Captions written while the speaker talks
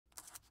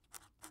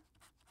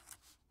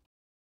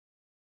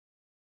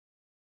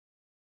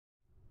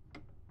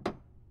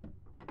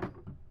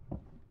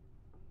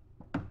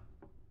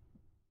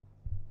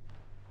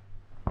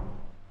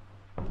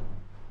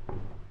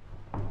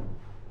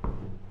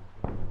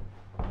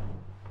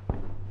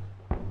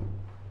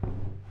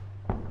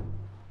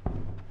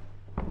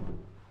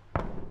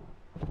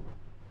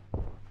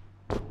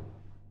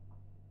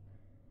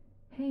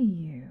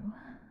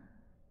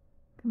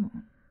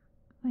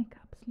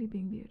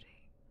Sleeping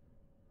Beauty.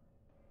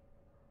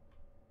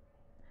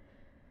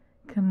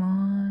 Come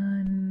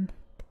on.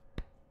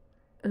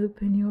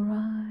 Open your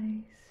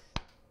eyes.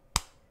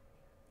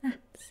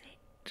 That's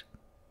it.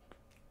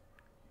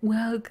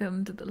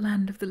 Welcome to the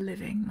land of the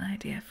living, my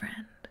dear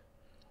friend.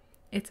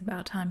 It's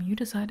about time you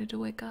decided to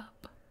wake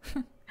up.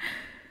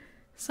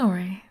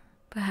 Sorry,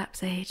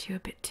 perhaps I hit you a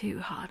bit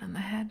too hard on the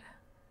head.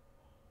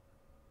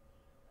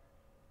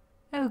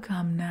 Oh,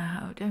 come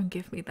now, don't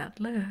give me that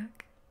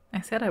look. I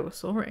said I was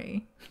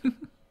sorry.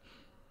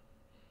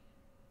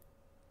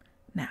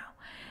 Now,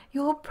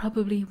 you're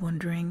probably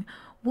wondering,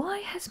 why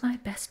has my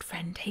best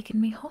friend taken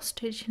me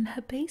hostage in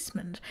her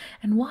basement,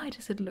 and why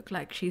does it look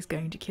like she's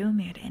going to kill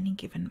me at any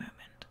given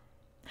moment?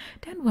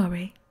 Don't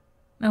worry,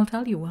 I'll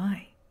tell you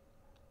why.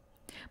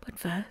 But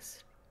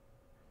first,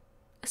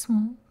 a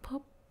small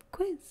pop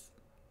quiz.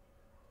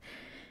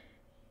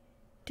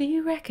 Do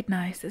you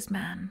recognize this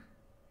man?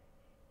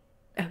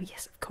 Oh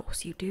yes, of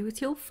course you do. It's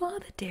your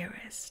father,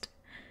 dearest.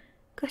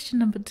 Question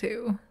number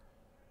 2.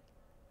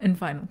 And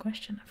final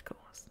question, of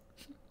course.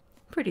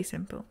 Pretty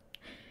simple.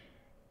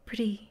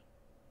 Pretty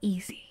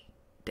easy,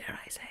 dare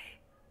I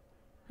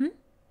say.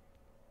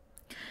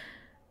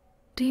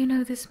 Do you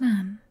know this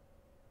man?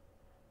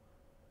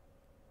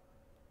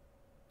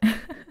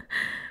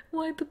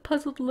 Why the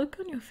puzzled look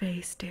on your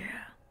face,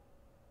 dear?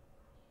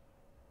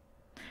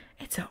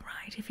 It's all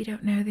right if you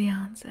don't know the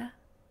answer.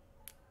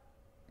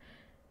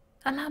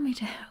 Allow me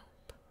to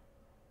help.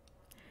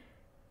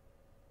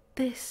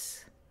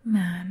 This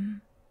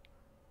man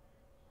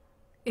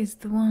is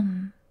the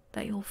one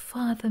that your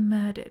father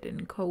murdered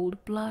in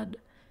cold blood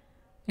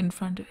in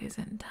front of his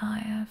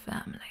entire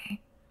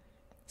family,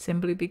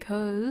 simply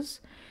because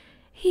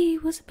he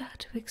was about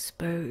to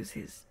expose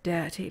his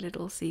dirty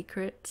little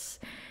secrets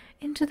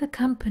into the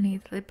company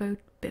that they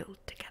both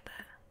built together.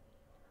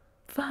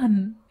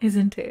 Fun,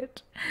 isn't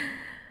it?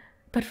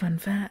 But fun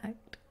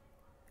fact,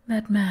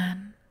 that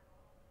man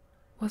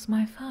was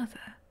my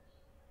father.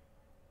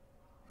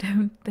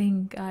 Don't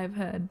think I've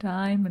heard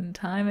time and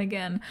time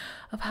again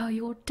of how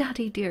your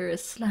daddy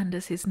dearest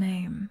slanders his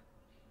name.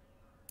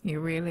 You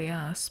really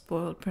are a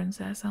spoiled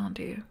princess, aren't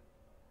you?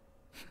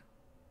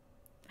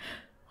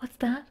 What's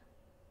that?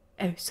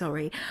 Oh,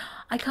 sorry.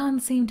 I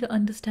can't seem to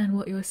understand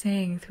what you're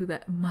saying through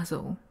that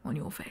muzzle on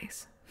your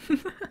face.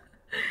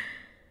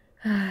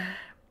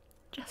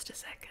 Just a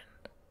second.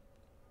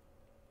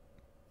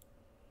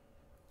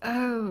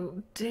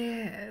 Oh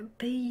dear,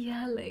 the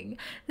yelling,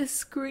 the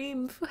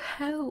scream for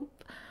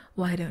help.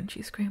 Why don't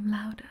you scream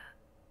louder?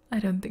 I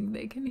don't think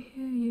they can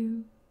hear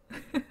you.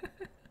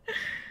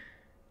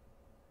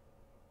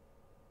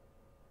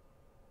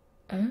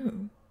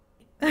 Oh.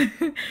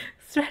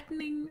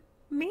 Threatening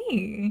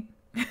me?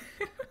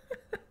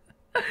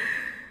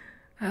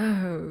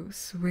 Oh,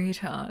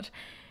 sweetheart.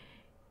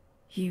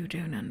 You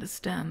don't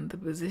understand the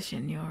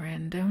position you're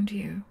in, don't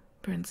you,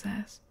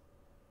 princess?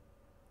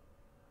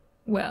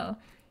 Well,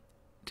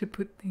 to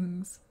put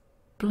things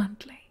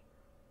bluntly,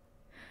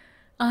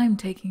 I'm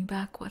taking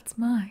back what's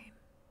mine.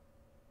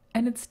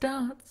 And it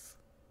starts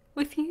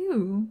with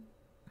you.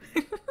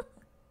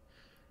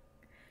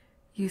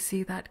 You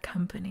see, that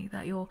company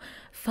that your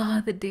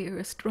father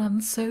dearest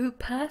runs so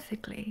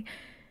perfectly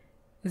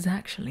is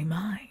actually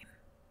mine.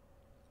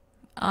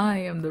 I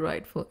am the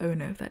rightful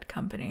owner of that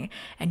company,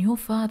 and your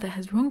father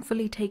has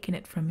wrongfully taken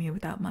it from me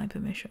without my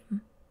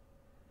permission.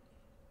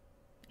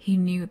 He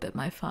knew that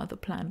my father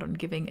planned on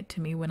giving it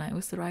to me when I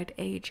was the right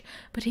age,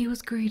 but he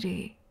was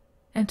greedy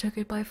and took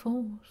it by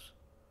force.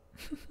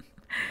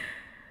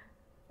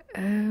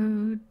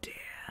 Oh dear.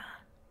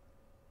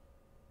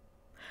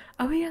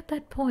 Are we at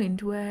that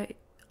point where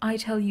I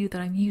tell you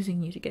that I'm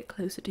using you to get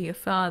closer to your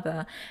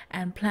father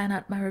and plan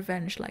out my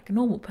revenge like a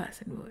normal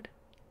person would?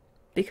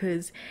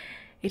 Because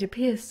it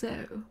appears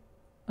so.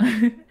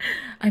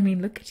 I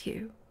mean, look at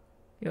you.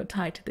 You're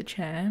tied to the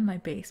chair in my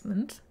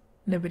basement.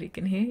 Nobody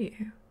can hear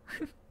you.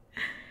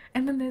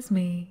 And then there's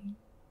me,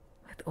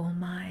 with all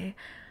my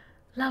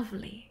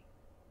lovely,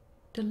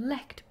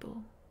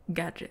 delectable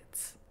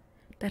gadgets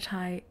that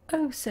I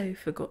oh so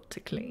forgot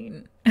to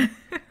clean.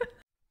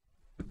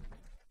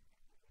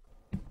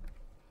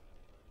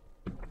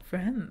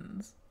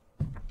 Friends?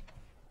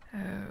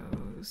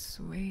 Oh,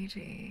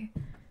 sweetie.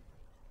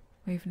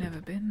 We've never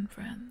been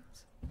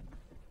friends.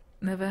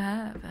 Never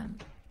have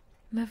and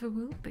never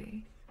will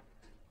be.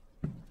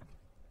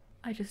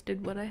 I just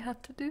did what I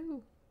had to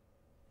do.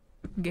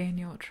 Gain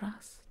your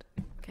trust,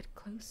 get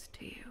close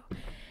to you.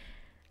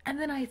 And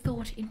then I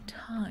thought in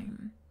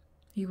time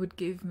you would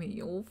give me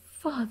your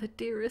father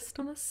dearest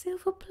on a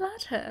silver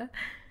platter.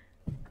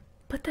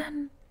 But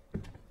then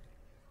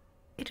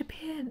it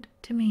appeared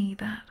to me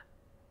that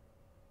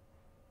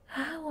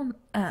how on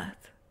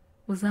earth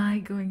was I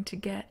going to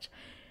get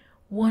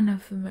one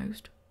of the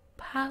most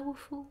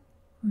powerful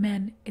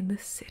men in the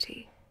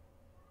city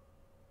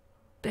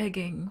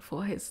begging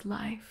for his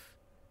life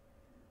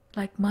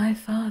like my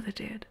father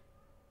did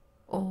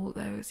all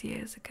those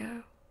years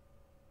ago?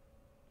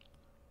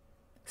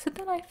 So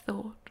then I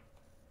thought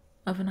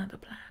of another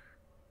plan.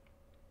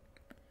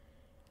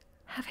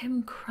 have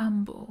him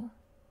crumble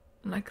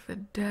like the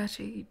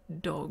dirty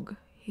dog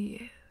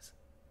he is,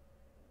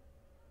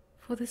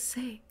 for the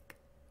sake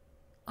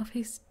of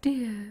his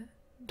dear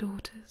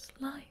daughter's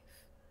life.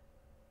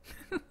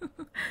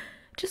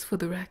 Just for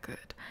the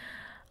record,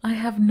 I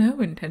have no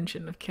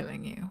intention of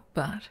killing you,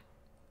 but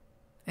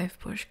if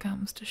push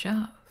comes to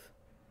shove,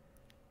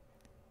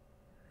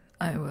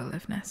 I will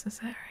if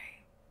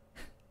necessary.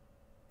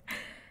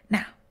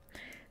 Now,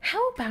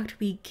 how about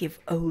we give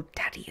old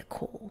Daddy a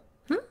call?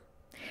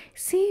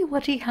 See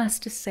what he has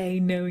to say,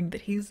 knowing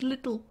that his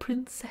little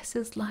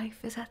princess's life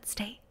is at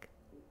stake.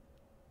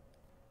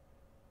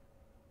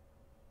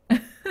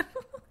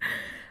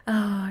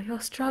 Your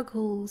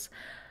struggles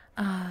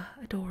are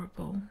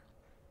adorable.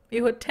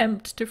 Your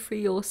attempt to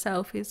free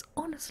yourself is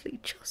honestly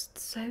just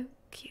so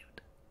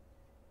cute.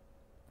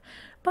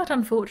 But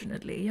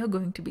unfortunately, you're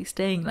going to be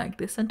staying like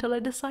this until I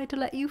decide to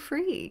let you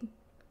free.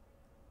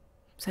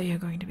 So you're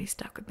going to be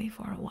stuck with me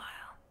for a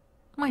while.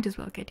 Might as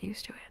well get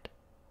used to it.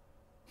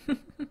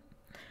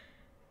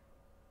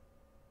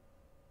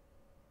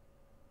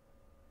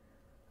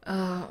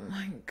 Oh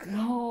my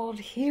god,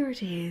 here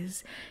it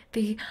is.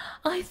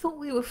 I thought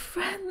we were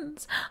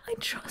friends. I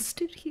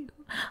trusted you.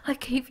 I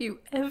gave you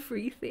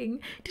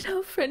everything. Did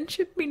our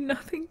friendship mean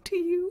nothing to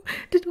you?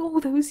 Did all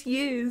those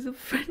years of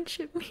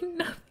friendship mean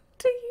nothing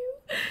to you?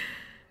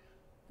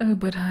 Oh,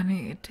 but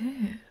honey, it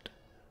did.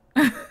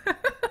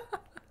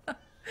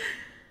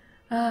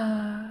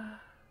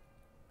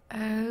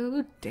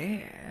 Oh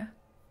dear.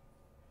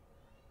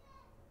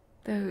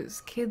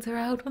 Those kids are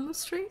out on the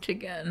street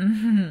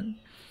again.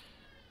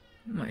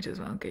 Might as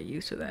well get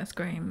used to their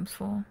screams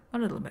for a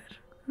little bit.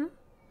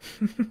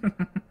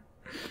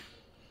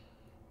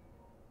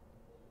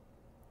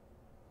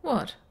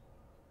 What?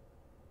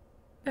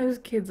 Those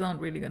kids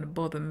aren't really going to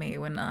bother me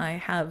when I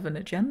have an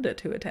agenda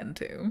to attend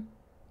to.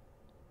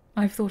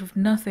 I've thought of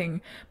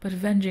nothing but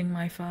avenging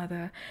my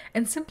father,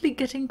 and simply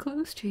getting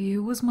close to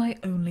you was my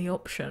only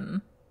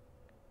option.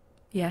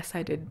 Yes,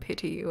 I did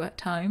pity you at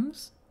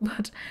times,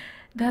 but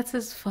that's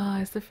as far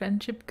as the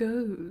friendship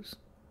goes.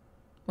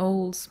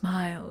 All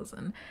smiles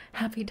and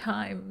happy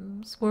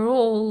times were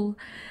all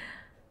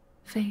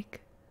fake.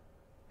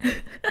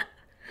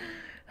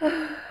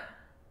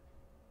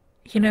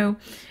 You know,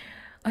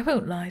 I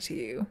won't lie to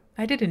you.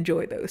 I did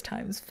enjoy those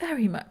times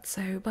very much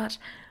so, but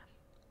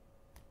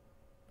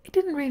it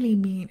didn't really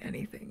mean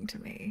anything to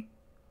me.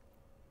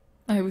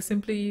 I was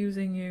simply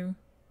using you.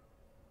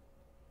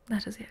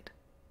 That is it.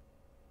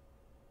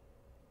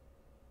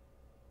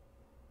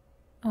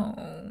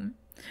 Oh,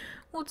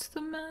 what's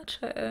the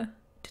matter?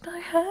 Did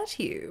I hurt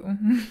you?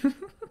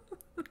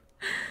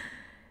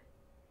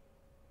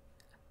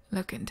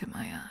 Look into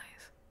my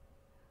eyes.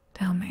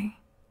 Tell me,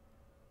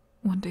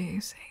 what do you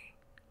see?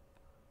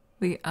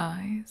 The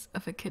eyes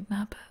of a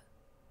kidnapper?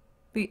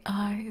 The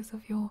eyes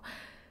of your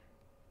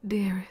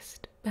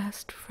dearest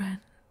best friend?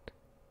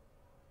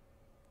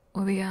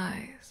 Or the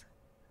eyes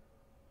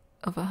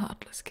of a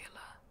heartless killer?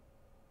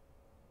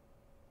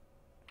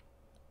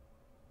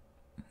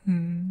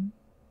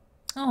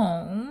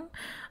 Oh,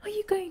 are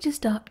you going to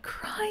start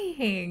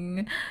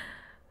crying?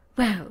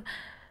 Well,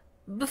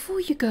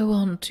 before you go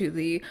on to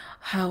the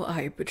how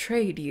I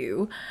betrayed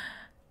you,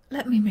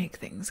 let me make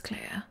things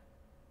clear.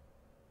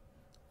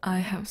 I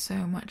have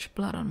so much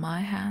blood on my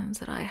hands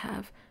that I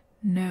have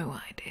no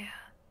idea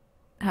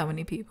how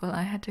many people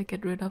I had to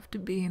get rid of to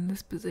be in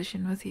this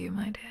position with you,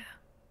 my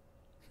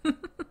dear.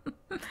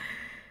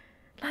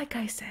 Like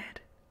I said,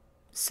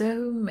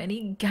 so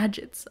many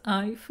gadgets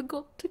I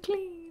forgot to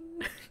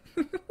clean.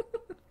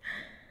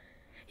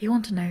 You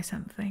want to know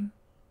something?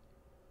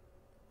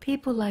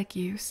 People like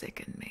you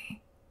sicken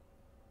me.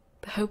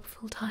 The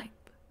hopeful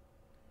type.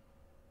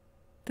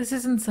 This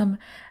isn't some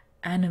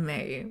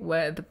anime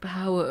where the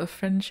power of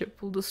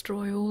friendship will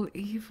destroy all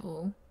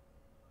evil.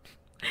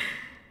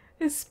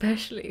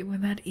 Especially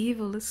when that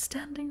evil is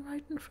standing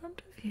right in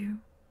front of you.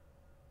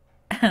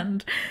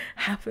 And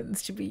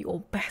happens to be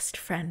your best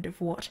friend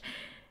of what,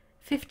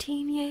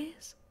 15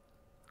 years?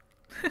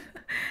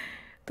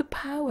 The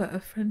power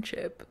of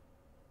friendship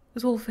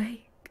was all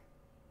fake.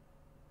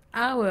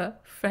 Our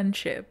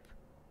friendship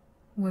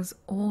was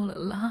all a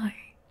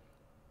lie.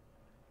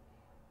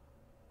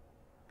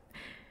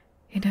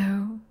 You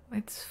know,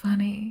 it's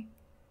funny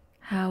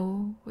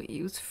how we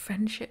use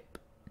friendship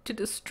to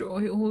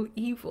destroy all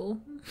evil.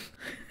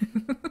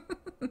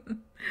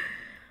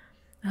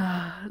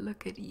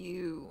 Look at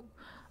you.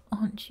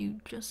 Aren't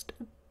you just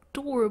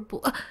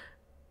adorable?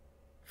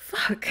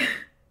 Fuck.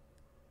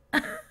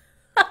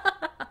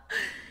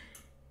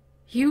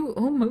 You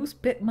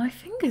almost bit my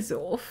fingers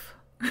off.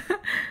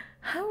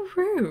 How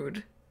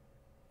rude.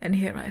 And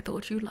here I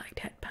thought you liked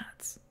head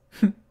pats.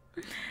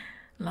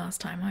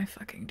 Last time I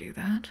fucking do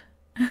that.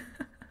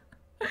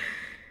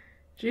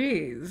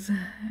 Jeez,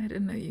 I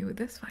didn't know you were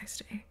this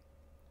feisty.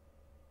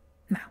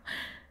 Now,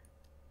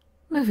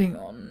 moving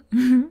on.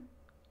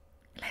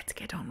 Let's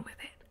get on with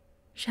it,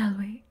 shall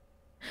we?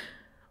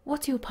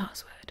 What's your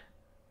password?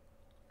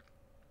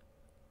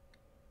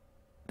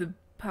 The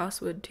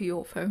password to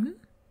your phone?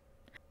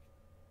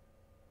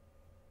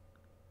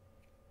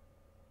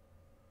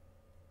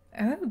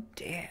 Oh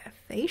dear,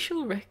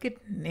 facial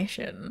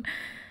recognition.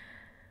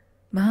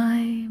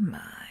 My,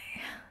 my.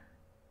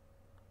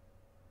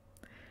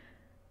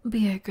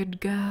 Be a good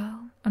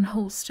girl and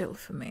hold still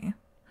for me.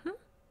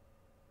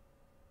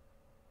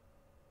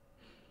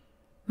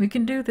 We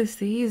can do this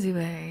the easy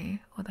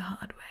way or the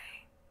hard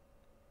way.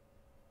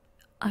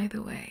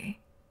 Either way,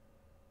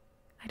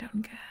 I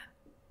don't care.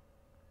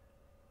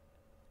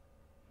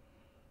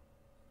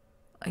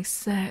 I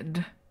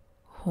said,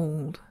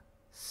 hold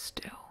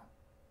still.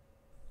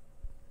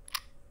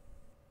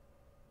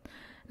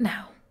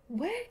 Now,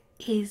 where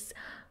is...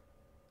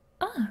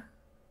 Ah,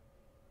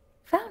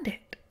 found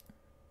it.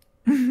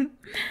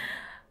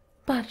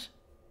 But,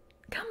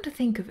 come to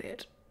think of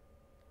it,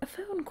 a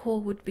phone call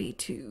would be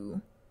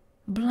too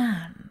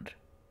bland.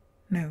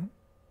 No.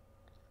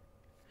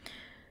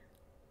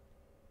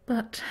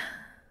 But,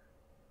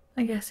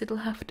 I guess it'll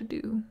have to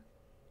do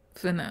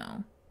for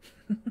now.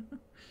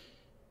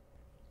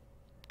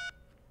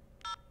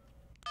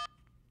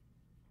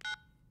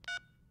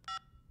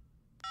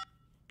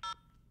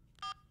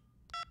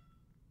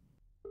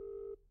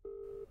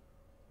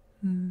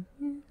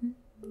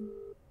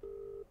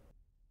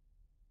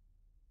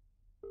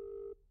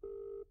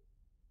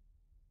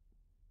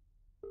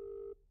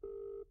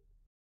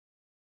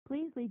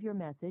 Please leave your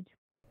message.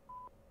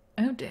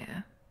 Oh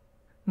dear.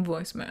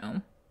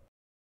 Voicemail.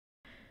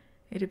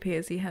 It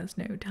appears he has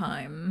no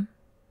time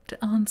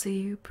to answer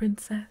you,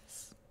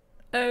 princess.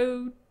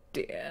 Oh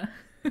dear.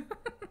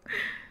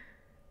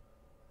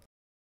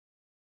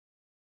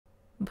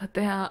 But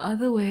there are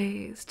other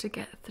ways to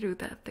get through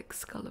that thick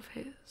skull of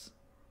his.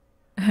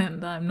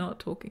 And I'm not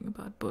talking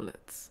about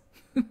bullets.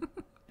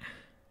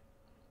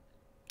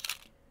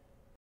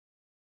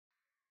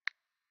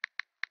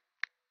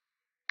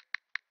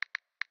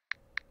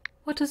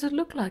 What does it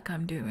look like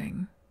I'm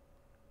doing?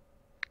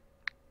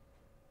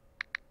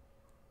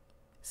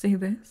 See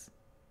this?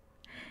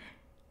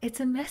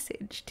 It's a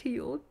message to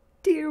your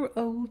dear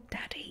old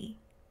daddy.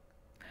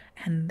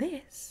 And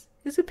this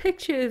is a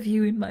picture of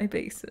you in my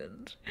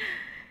basement.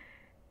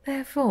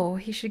 Therefore,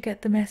 he should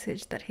get the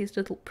message that his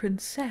little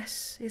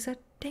princess is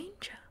at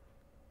danger.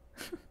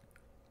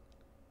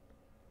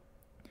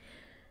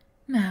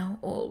 Now,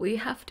 all we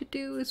have to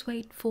do is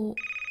wait for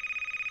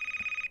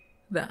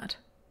that.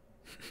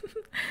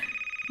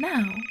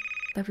 Now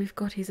that we've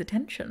got his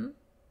attention,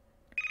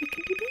 we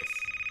can do this.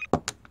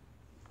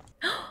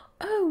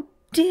 Oh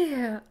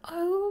dear!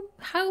 Oh,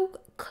 how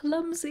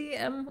clumsy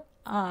am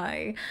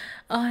I?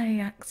 I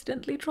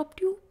accidentally dropped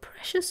your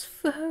precious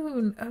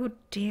phone. Oh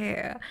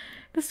dear.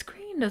 The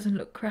screen doesn't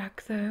look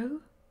cracked though.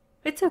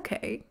 It's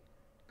okay.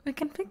 We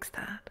can fix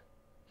that.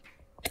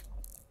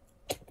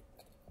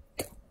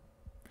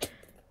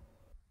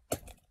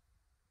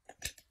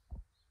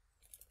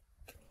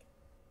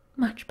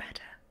 Much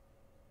better.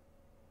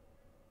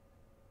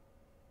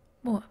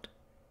 What?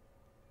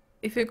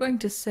 If you're going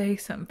to say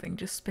something,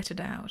 just spit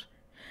it out.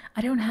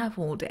 I don't have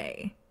all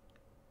day.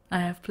 I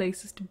have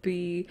places to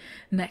be,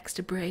 necks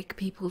to break,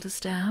 people to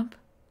stab.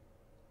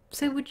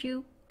 So would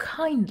you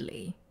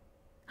kindly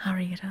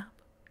hurry it up?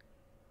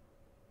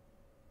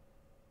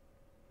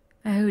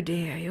 Oh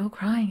dear, you're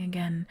crying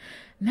again.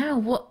 Now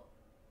what?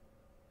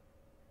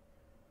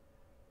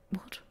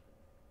 What?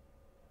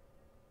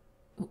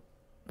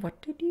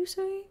 What did you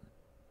say?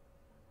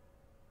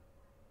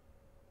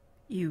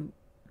 You...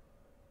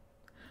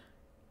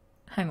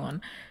 Hang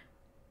on.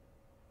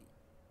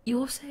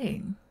 You're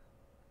saying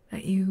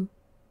that you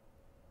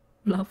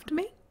loved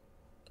me?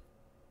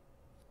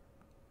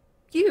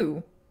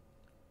 You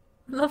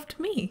loved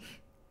me?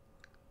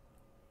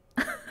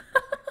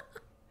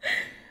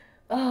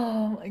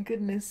 Oh my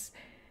goodness.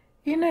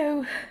 You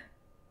know,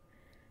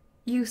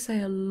 you say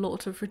a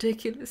lot of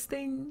ridiculous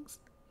things,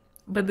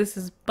 but this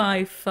is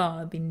by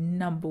far the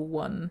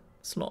 #1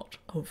 slot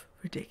of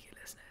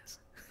ridiculousness.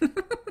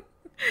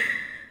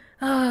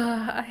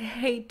 Ah, I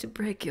hate to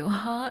break your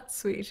heart,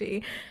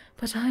 sweetie,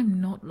 but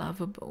I'm not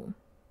lovable.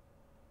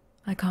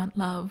 I can't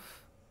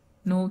love,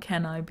 nor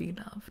can I be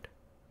loved.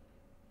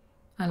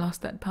 I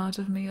lost that part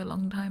of me a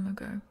long time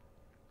ago.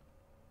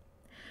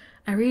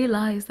 I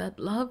realize that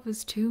love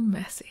is too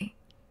messy.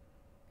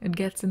 It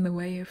gets in the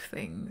way of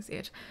things.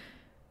 It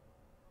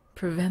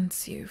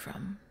prevents you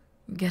from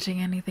getting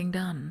anything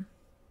done.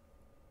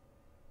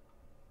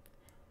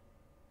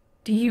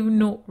 Do you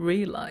not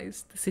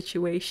realize the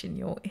situation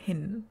you're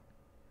in?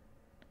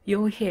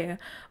 You're here,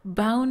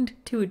 bound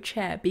to a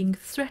chair, being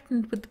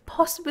threatened with the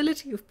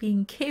possibility of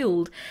being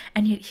killed,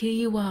 and yet here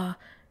you are,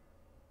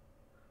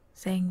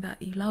 saying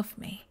that you love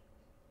me.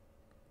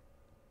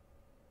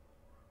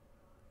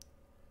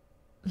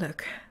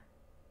 Look,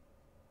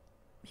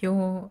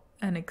 you're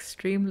an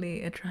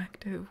extremely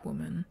attractive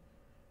woman.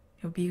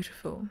 You're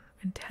beautiful,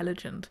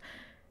 intelligent,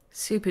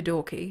 super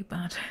dorky,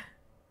 but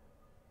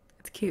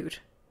it's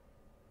cute.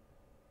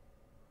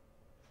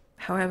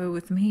 However,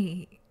 with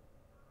me,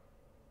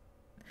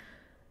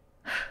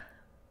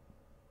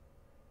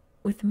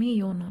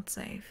 you're not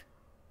safe.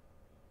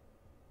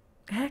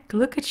 Heck,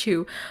 look at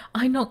you.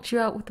 I knocked you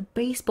out with a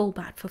baseball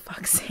bat, for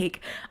fuck's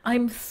sake.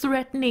 I'm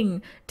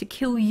threatening to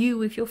kill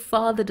you if your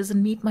father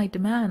doesn't meet my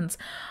demands.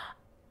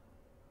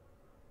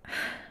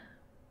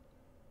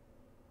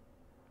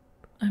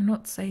 I'm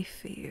not safe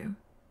for you.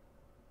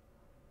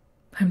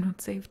 I'm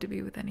not safe to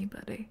be with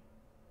anybody.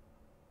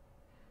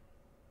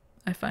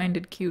 I find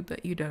it cute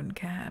that you don't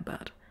care,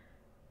 but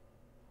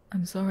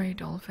I'm sorry,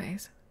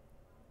 Dollface.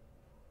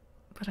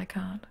 But I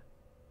can't.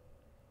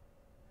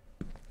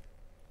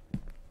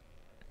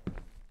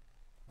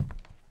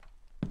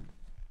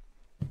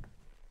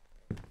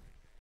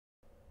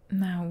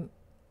 Now,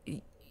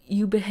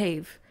 you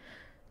behave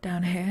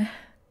down here.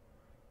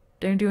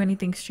 Don't do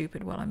anything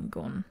stupid while I'm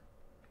gone.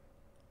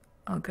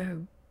 I'll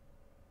go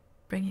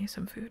bring you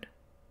some food.